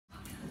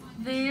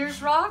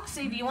There's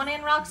Roxy. Do you want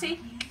in, Roxy?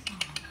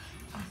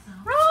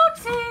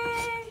 Roxy!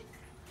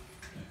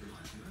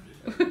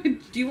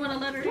 Do you want to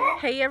let her in?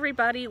 Hey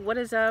everybody, what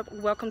is up?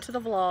 Welcome to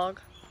the vlog.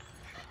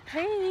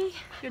 Hey,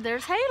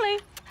 there's Haley.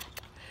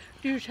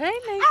 There's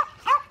Haley.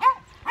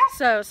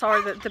 So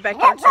sorry that the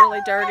backyard's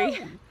really dirty.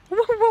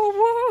 Woo, woo,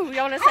 woo.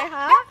 You want to say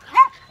hi?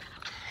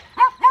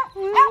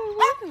 Woo,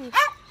 woo.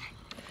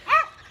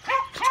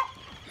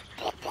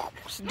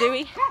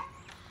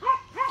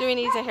 Dewey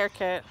needs a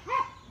haircut.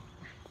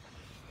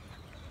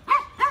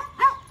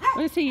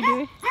 Let me see you,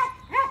 Dewey.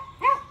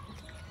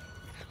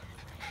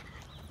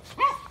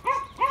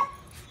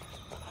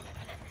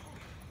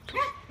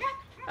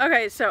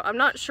 Okay, so I'm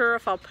not sure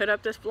if I'll put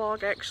up this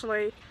vlog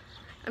actually.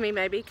 I mean,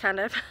 maybe, kind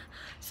of.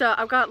 So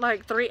I've got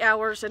like 3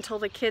 hours until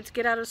the kids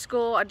get out of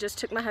school. I just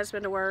took my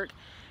husband to work.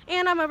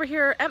 And I'm over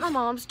here at my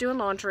mom's doing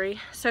laundry.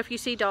 So if you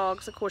see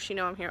dogs, of course you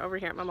know I'm over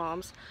here at my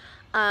mom's.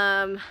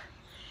 And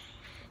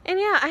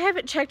yeah, I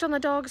haven't checked on the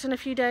dogs in a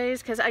few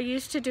days because I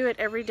used to do it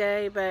every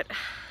day, but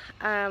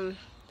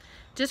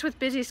just with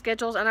busy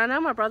schedules, and I know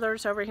my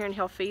brother's over here and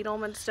he'll feed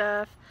them and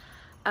stuff.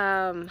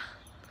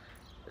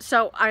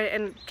 So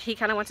and he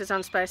kind of wants his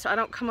own space, so I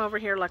don't come over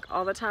here like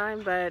all the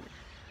time, but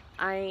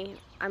I'm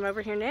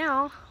over here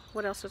now.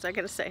 What else was I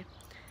gonna say?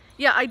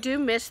 Yeah, I do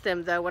miss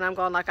them though when I'm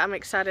gone. Like, I'm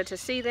excited to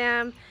see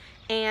them,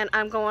 and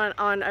I'm going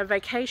on a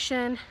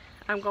vacation.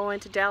 I'm going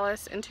to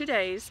Dallas in 2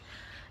 days,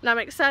 and I'm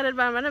excited,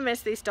 but I'm gonna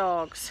miss these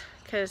dogs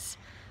because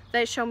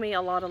they show me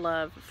a lot of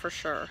love for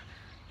sure.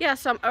 Yeah,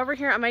 so I'm over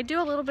here. I may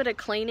do a little bit of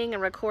cleaning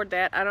and record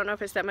that. I don't know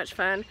if it's that much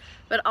fun,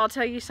 but I'll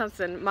tell you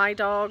something. My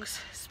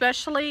dogs,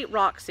 especially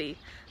Roxy,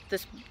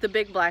 the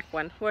big black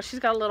one. Well, she's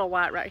got a little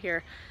white right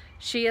here.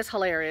 She is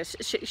hilarious.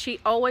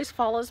 She always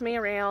follows me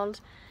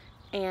around,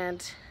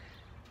 and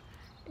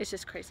it's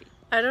just crazy.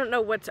 I don't know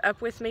what's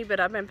up with me,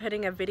 but I've been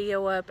putting a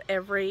video up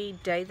every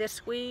day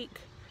this week.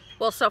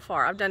 Well, so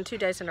far, I've done 2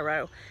 days in a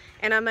row.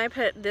 And I may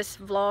put this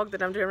vlog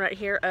that I'm doing right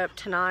here up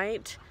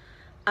tonight.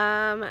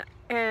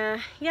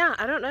 Yeah,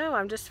 I don't know.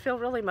 I just feel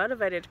really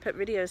motivated to put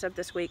videos up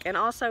this week. And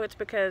also it's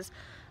because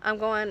I'm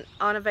going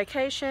on a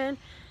vacation,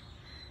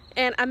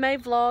 and I may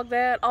vlog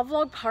that. I'll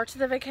vlog parts of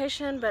the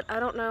vacation, but I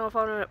don't know if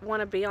I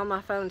want to be on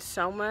my phone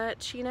so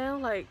much, you know,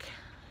 like,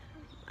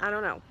 I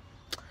don't know.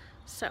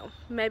 So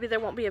maybe there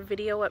won't be a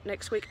video up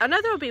next week. I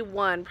know there will be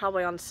one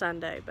probably on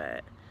Sunday,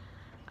 but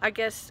I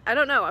guess, I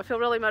don't know. I feel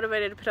really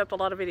motivated to put up a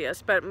lot of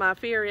videos, but my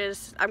fear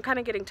is I'm kind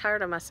of getting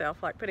tired of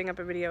myself, like putting up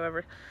a video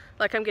over,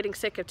 like I'm getting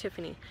sick of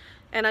Tiffany.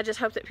 And I just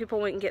hope that people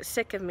wouldn't get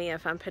sick of me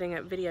if I'm putting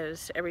up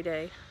videos every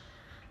day.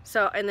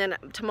 So, and then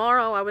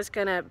tomorrow I was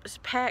gonna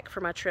pack for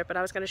my trip, and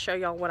I was gonna show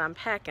y'all what I'm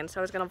packing. So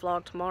I was gonna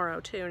vlog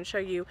tomorrow too and show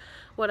you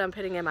what I'm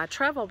putting in my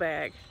travel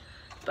bag.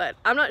 But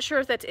I'm not sure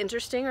if that's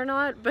interesting or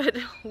not, but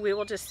we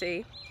will just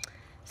see.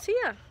 So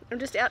yeah, I'm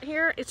just out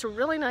here. It's a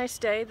really nice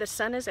day. The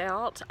sun is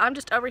out. I'm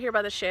just over here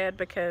by the shed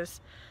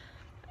because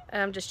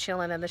I'm just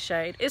chilling in the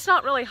shade. It's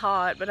not really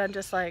hot, but I'm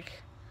just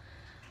like,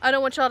 I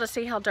don't want y'all to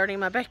see how dirty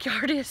my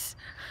backyard is.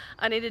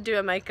 I need to do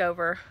a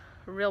makeover,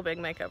 a real big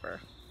makeover.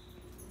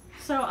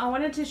 So I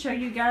wanted to show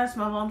you guys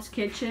my mom's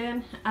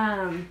kitchen.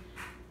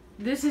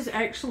 This is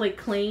actually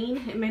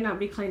clean. It may not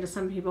be clean to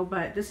some people,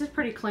 but this is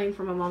pretty clean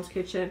for my mom's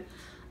kitchen.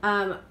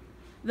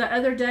 The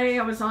other day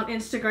I was on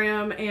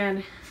Instagram,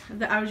 and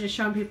I was just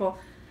showing people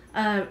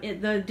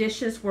the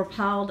dishes were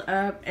piled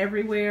up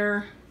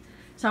everywhere.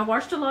 So I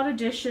washed a lot of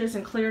dishes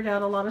and cleared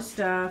out a lot of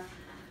stuff.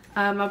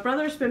 My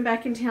brother's been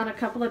back in town a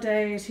couple of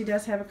days. He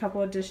does have a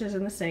couple of dishes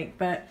in the sink,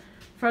 but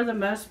for the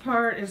most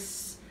part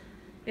it's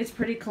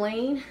pretty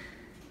clean.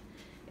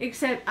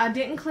 Except I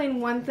didn't clean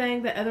one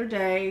thing the other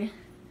day,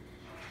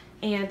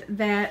 and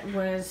that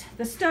was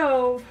the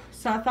stove.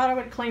 So I thought I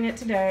would clean it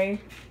today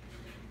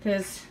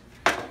because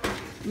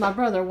my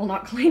brother will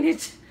not clean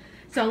it.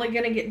 It's only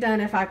going to get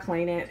done if I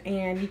clean it.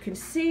 And you can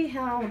see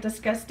how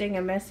disgusting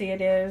and messy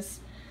it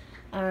is.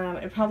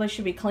 It probably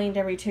should be cleaned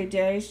every 2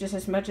 days, just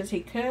as much as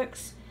he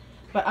cooks.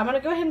 But I'm going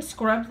to go ahead and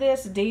scrub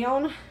this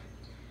down.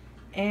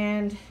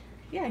 And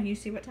yeah, you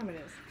see what time it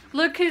is.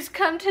 Look who's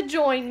come to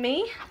join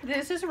me.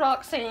 This is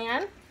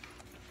Roxanne.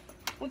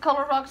 We call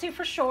her Roxy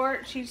for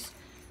short. She's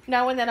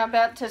knowing that I'm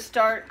about to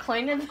start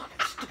cleaning the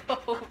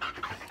stove.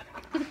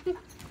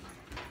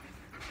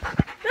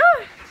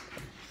 Ah,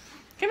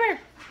 come here.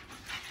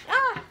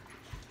 Ah.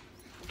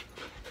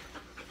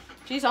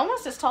 She's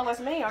almost as tall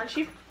as me, aren't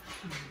you?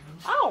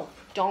 Oh,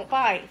 don't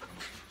bite.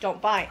 Don't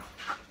bite.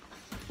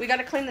 We got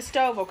to clean the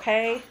stove,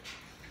 okay?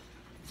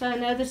 So I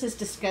know this is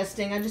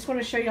disgusting. I just want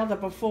to show y'all the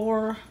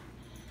before.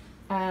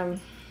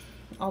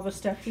 All the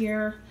stuff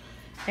here.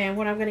 And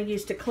what I'm going to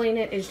use to clean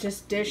it is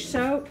just dish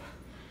soap.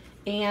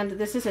 And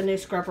this is a new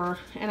scrubber.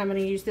 And I'm going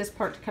to use this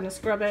part to kind of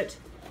scrub it.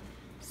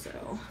 So,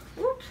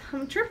 whoops,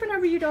 I'm tripping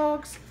over you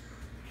dogs.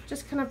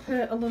 Just kind of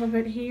put a little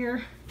bit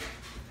here.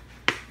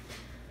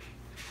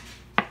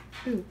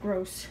 Ooh,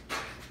 gross.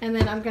 And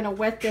then I'm going to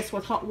wet this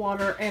with hot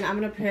water, and I'm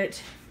going to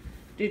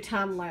do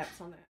time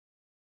lapse on it.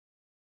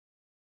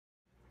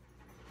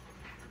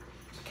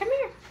 Come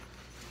here.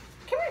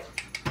 Come here.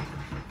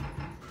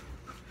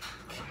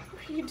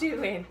 are you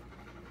doing?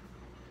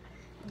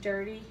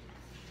 Dirty.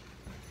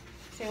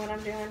 See what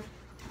I'm doing?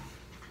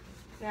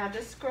 Now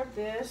just scrub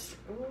this.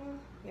 Ooh,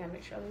 yeah,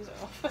 make sure these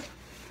are off.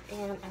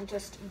 And I'm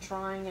just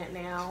drying it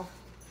now.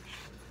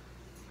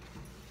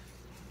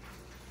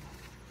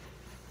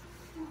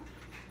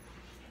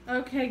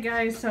 Okay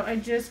guys, so I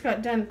just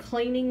got done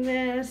cleaning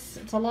this.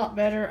 It's a lot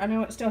better. I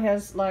know it still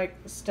has like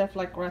stuff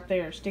like right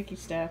there, sticky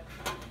stuff.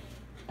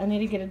 I need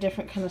to get a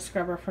different kind of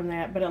scrubber from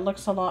that, but it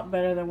looks a lot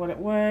better than what it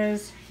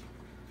was.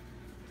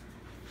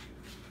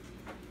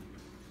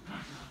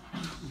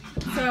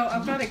 So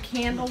I've got a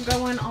candle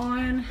going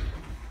on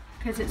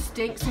because it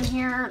stinks in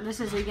here. This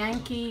is a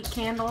Yankee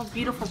candle,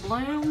 Beautiful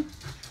Bloom.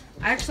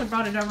 I actually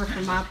brought it over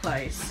from my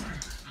place.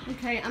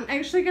 Okay, I'm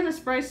actually going to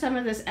spray some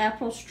of this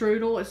apple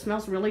strudel. It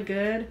smells really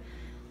good.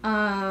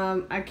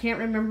 I can't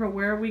remember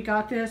where we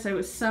got this. It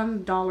was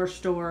some dollar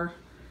store.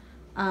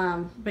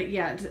 But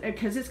yeah,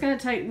 because it's going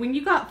to take, when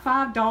you got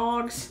 5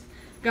 dogs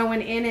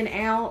going in and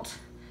out,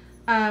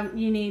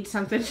 you need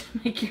something to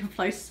make your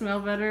place smell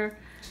better.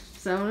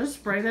 So I'm going to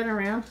spray that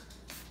around.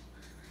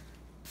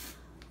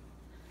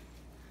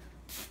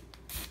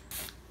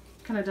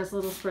 Kind of does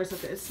little sprays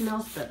of it. It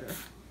smells better.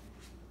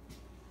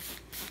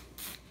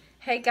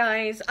 Hey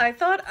guys, I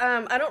thought,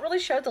 I don't really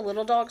show the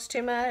little dogs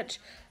too much,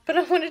 but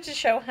I wanted to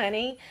show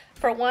Honey.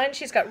 For one,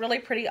 she's got really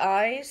pretty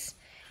eyes,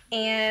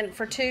 and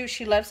for two,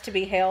 she loves to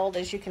be held,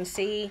 as you can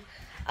see.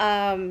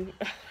 Oh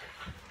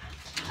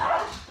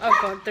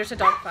god, there's a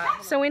dog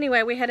fight. So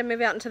anyway, we had to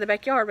move out into the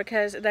backyard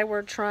because they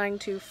were trying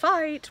to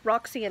fight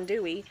Roxy and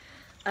Dewey.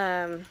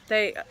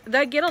 They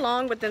get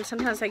along, but then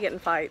sometimes they get in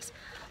fights.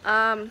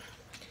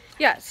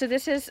 Yeah, so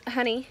this is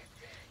Honey.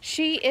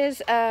 She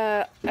is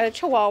a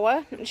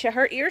Chihuahua.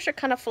 Her ears are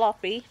kind of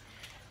floppy.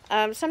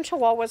 Some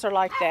Chihuahuas are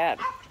like that,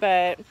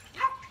 but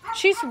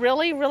she's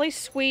really, really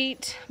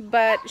sweet,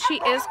 but she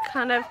is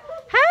kind of,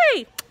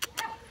 hey,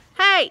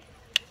 hey,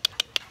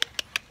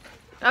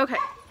 okay.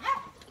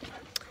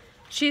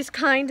 She's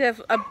kind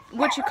of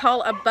what you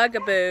call a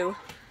bugaboo,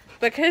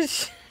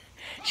 because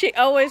she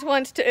always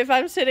wants to, if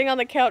I'm sitting on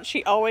the couch,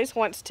 she always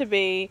wants to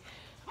be,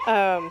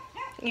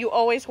 you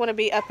always want to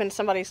be up in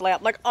somebody's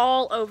lap, like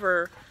all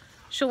over.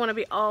 She'll want to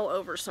be all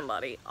over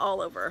somebody,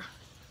 all over.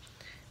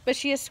 But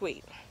she is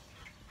sweet,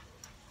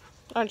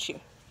 aren't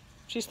you?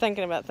 She's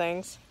thinking about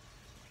things.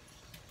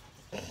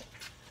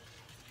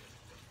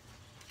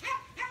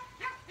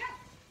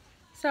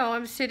 So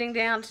I'm sitting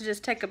down to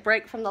just take a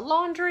break from the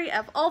laundry. I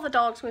have all the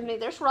dogs with me.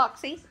 There's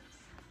Roxy.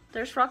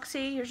 There's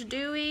Roxy. Here's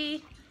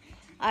Dewey.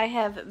 I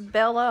have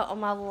Bella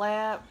on my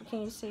lap.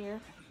 Can you see her?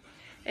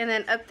 And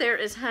then up there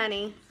is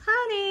Honey.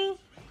 Honey.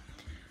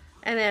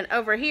 And then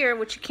over here,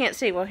 which you can't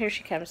see. Well, here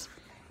she comes.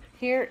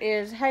 Here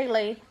is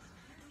Haley.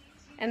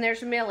 And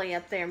there's Millie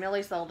up there.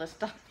 Millie's the oldest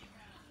dog.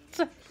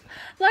 So,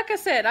 like I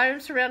said, I am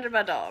surrounded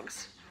by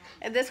dogs.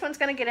 And this one's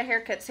going to get a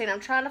haircut soon.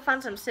 I'm trying to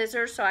find some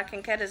scissors so I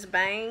can cut his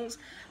bangs.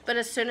 But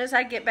as soon as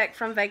I get back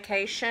from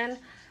vacation,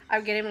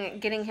 I'm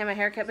getting him a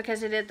haircut because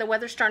the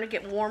weather's starting to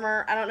get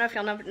warmer. I don't know if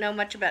y'all know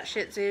much about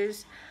Shih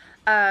Tzus,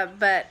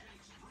 but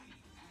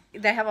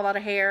they have a lot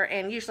of hair.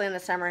 And usually in the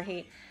summer,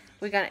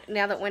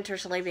 now that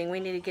winter's leaving, we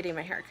need to get him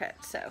a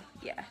haircut. So,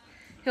 yeah,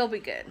 he'll be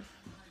good.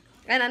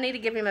 And I need to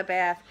give him a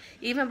bath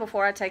even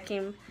before I take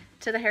him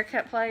to the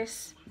haircut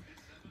place.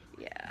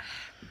 Yeah.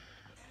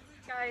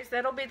 Guys,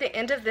 that'll be the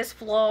end of this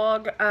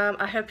vlog.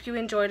 I hope you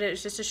enjoyed it.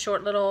 It's just a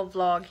short little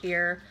vlog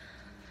here.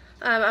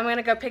 I'm going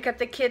to go pick up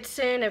the kids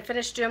soon and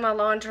finish doing my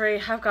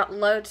laundry. I've got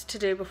loads to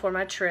do before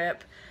my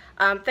trip.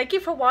 Thank you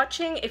for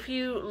watching. If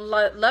you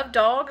love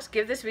dogs,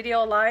 give this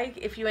video a like.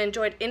 If you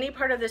enjoyed any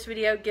part of this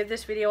video, give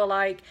this video a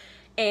like.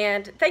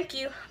 And thank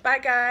you. Bye,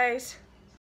 guys.